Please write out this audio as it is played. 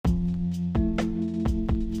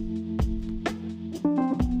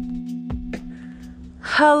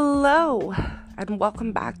Hello, and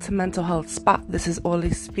welcome back to Mental Health Spot. This is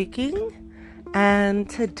Oli speaking, and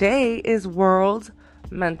today is World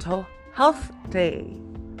Mental Health Day,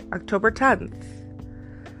 October 10th.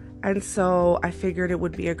 And so I figured it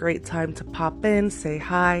would be a great time to pop in, say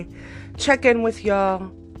hi, check in with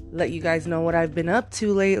y'all, let you guys know what I've been up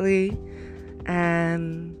to lately,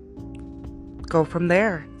 and go from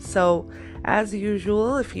there. So, as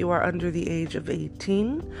usual, if you are under the age of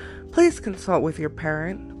 18, please consult with your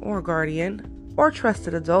parent or guardian or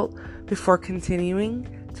trusted adult before continuing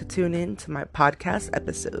to tune in to my podcast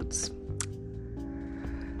episodes.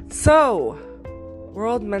 So,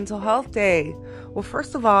 World Mental Health Day. Well,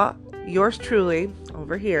 first of all, yours truly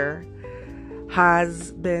over here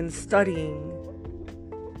has been studying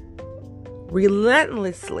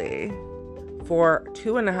relentlessly for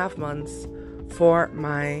 2.5 months for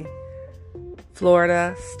my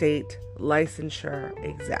Florida State licensure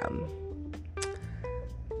exam.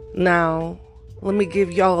 Now, let me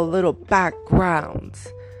give y'all a little background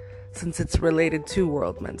since it's related to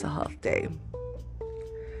World Mental Health Day.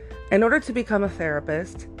 In order to become a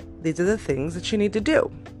therapist, these are the things that you need to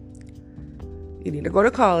do. You need to go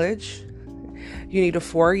to college. You need a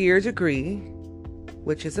 4-year degree,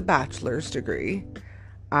 which is a bachelor's degree.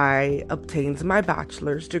 I obtained my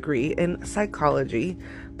bachelor's degree in psychology,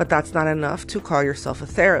 but that's not enough to call yourself a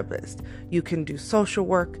therapist. You can do social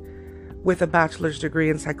work with a bachelor's degree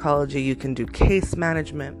in psychology. You can do case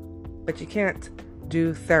management, but you can't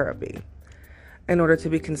do therapy. In order to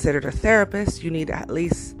be considered a therapist, you need at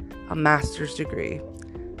least a master's degree.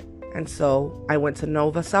 And so I went to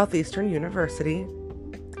Nova Southeastern University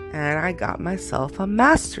and I got myself a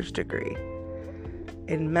master's degree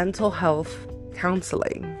in mental health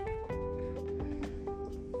counseling.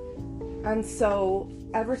 And so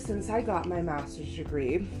ever since I got my master's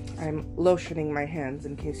degree, I'm lotioning my hands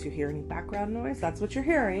in case you hear any background noise. That's what you're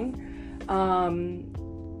hearing.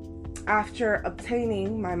 After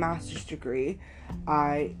obtaining my master's degree,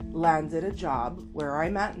 I landed a job where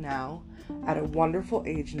I'm at now at a wonderful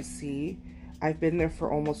agency. I've been there for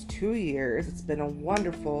almost 2 years. It's been a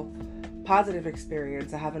wonderful, positive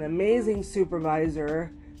experience. I have an amazing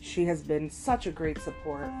supervisor. She has been such a great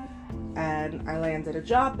support. And I landed a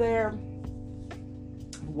job there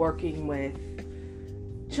working with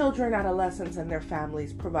children, adolescents, and their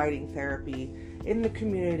families, providing therapy in the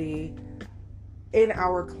community, in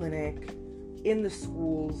our clinic, in the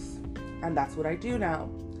schools, and that's what I do now.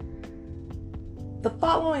 The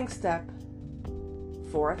following step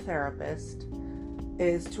for a therapist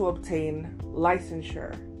is to obtain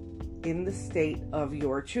licensure in the state of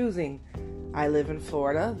your choosing. I live in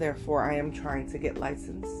Florida, therefore I am trying to get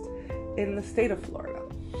licensed in the state of Florida.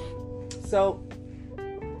 So,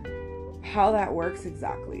 how that works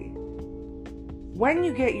exactly. When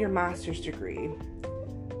you get your master's degree,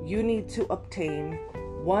 you need to obtain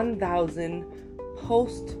 1,000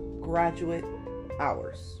 postgraduate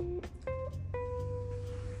hours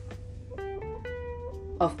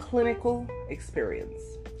of clinical experience.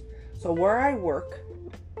 So where I work,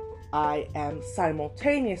 I am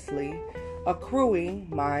simultaneously accruing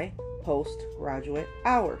my postgraduate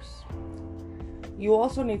hours. You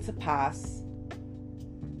also need to pass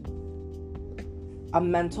a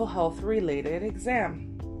mental health related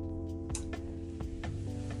exam.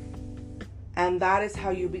 And that is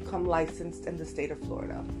how you become licensed in the state of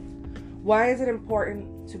Florida. Why is it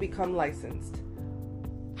important to become licensed?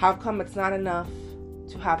 How come it's not enough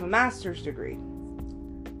to have a master's degree?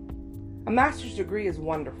 A master's degree is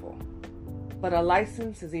wonderful, but a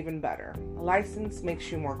license is even better. A license makes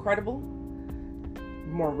you more credible,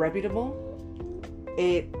 more reputable.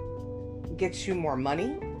 It gets you more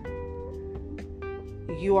money.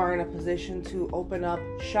 You are in a position to open up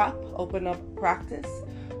shop, open up practice,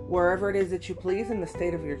 wherever it is that you please in the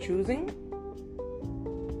state of your choosing.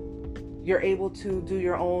 You're able to do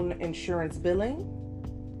your own insurance billing.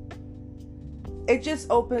 It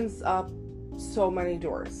just opens up so many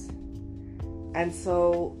doors. And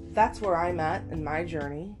so that's where I'm at in my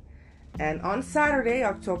journey. And on Saturday,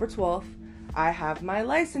 October 12th, I have my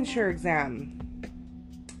licensure exam.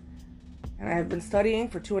 And I have been studying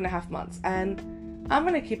for 2.5 months. And I'm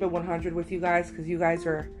going to keep it 100 with you guys because you guys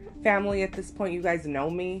are family at this point. You guys know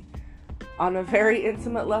me on a very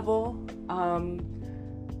intimate level. I'm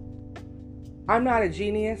not a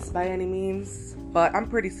genius by any means, but I'm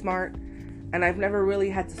pretty smart. And I've never really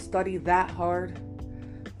had to study that hard.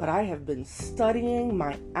 But I have been studying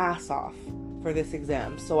my ass off for this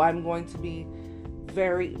exam. So I'm going to be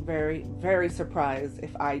very, very, very surprised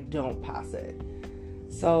if I don't pass it.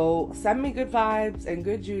 So send me good vibes and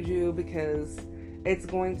good juju because it's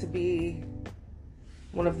going to be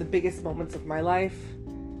one of the biggest moments of my life.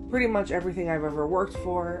 pretty much everything I've ever worked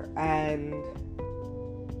for, and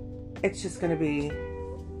it's just going to be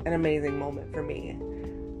an amazing moment for me.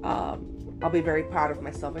 I'll be very proud of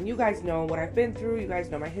myself, and you guys know what I've been through. You guys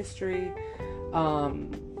know my history.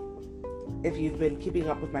 If you've been keeping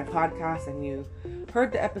up with my podcast and you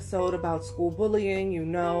heard the episode about school bullying, you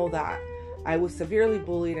know that I was severely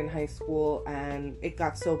bullied in high school, and it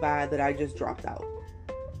got so bad that I just dropped out.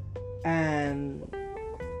 And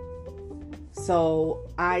so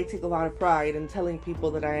I take a lot of pride in telling people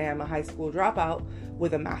that I am a high school dropout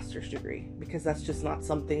with a master's degree, because that's just not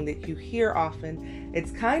something that you hear often. It's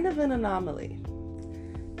kind of an anomaly.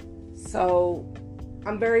 So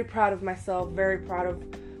I'm very proud of myself, very proud of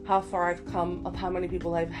how far I've come, of how many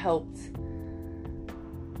people I've helped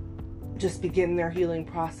just begin their healing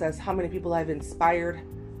process, how many people I've inspired,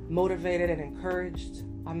 motivated, and encouraged.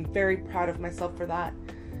 I'm very proud of myself for that.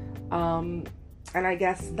 And I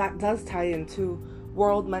guess that does tie into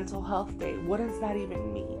World Mental Health Day. What does that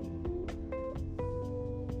even mean?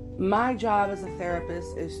 My job as a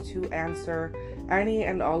therapist is to answer any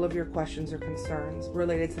and all of your questions or concerns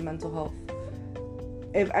related to mental health.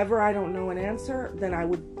 If ever I don't know an answer, then I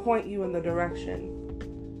would point you in the direction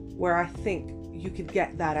where I think you could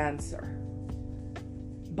get that answer.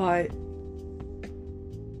 But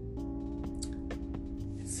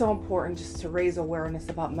it's so important just to raise awareness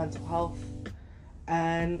about mental health.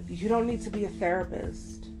 And you don't need to be a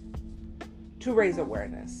therapist to raise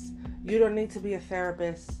awareness. You don't need to be a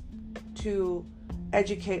therapist to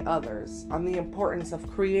educate others on the importance of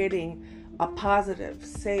creating a positive,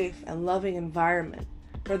 safe, and loving environment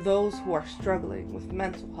for those who are struggling with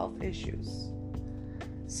mental health issues.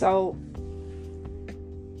 So,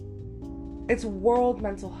 it's World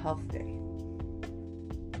Mental Health Day.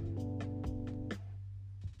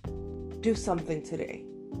 Do something today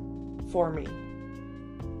for me.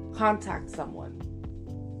 Contact someone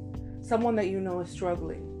that you know is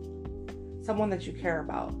struggling, someone that you care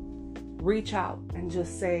about. Reach out and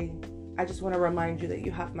just say, I just want to remind you that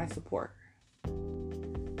you have my support.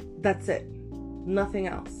 That's it. Nothing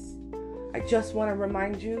else. I just want to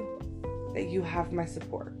remind you that you have my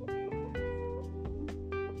support.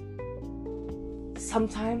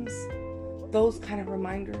 Sometimes those kind of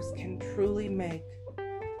reminders can truly make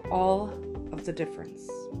all of the difference.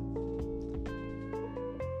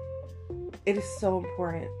 It is so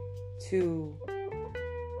important to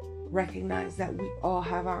recognize that we all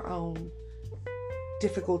have our own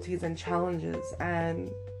difficulties and challenges, and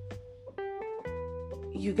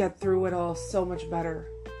you get through it all so much better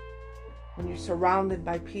when you're surrounded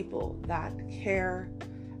by people that care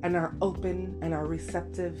and are open and are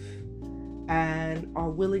receptive and are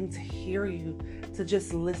willing to hear you, to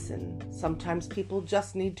just listen. Sometimes people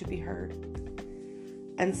just need to be heard.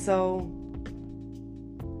 And so,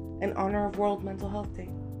 in honor of World Mental Health Day,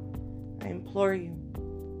 I implore you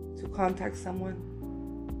to contact someone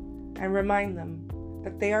and remind them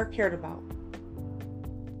that they are cared about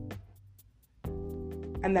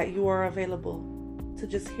and that you are available to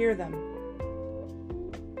just hear them.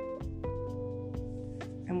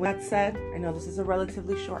 And with that said, I know this is a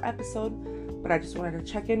relatively short episode, but I just wanted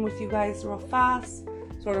to check in with you guys real fast,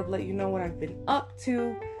 sort of let you know what I've been up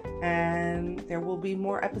to, and there will be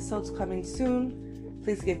more episodes coming soon.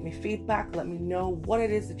 Please give me feedback. Let me know what it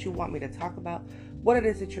is that you want me to talk about, what it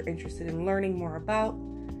is that you're interested in learning more about,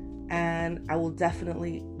 and I will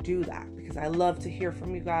definitely do that because I love to hear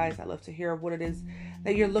from you guys. I love to hear what it is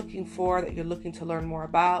that you're looking for, that you're looking to learn more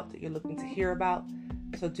about, that you're looking to hear about.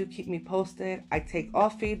 So do keep me posted. I take all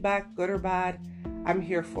feedback, good or bad. I'm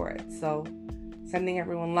here for it. So sending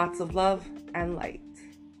everyone lots of love and light.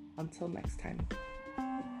 Until next time.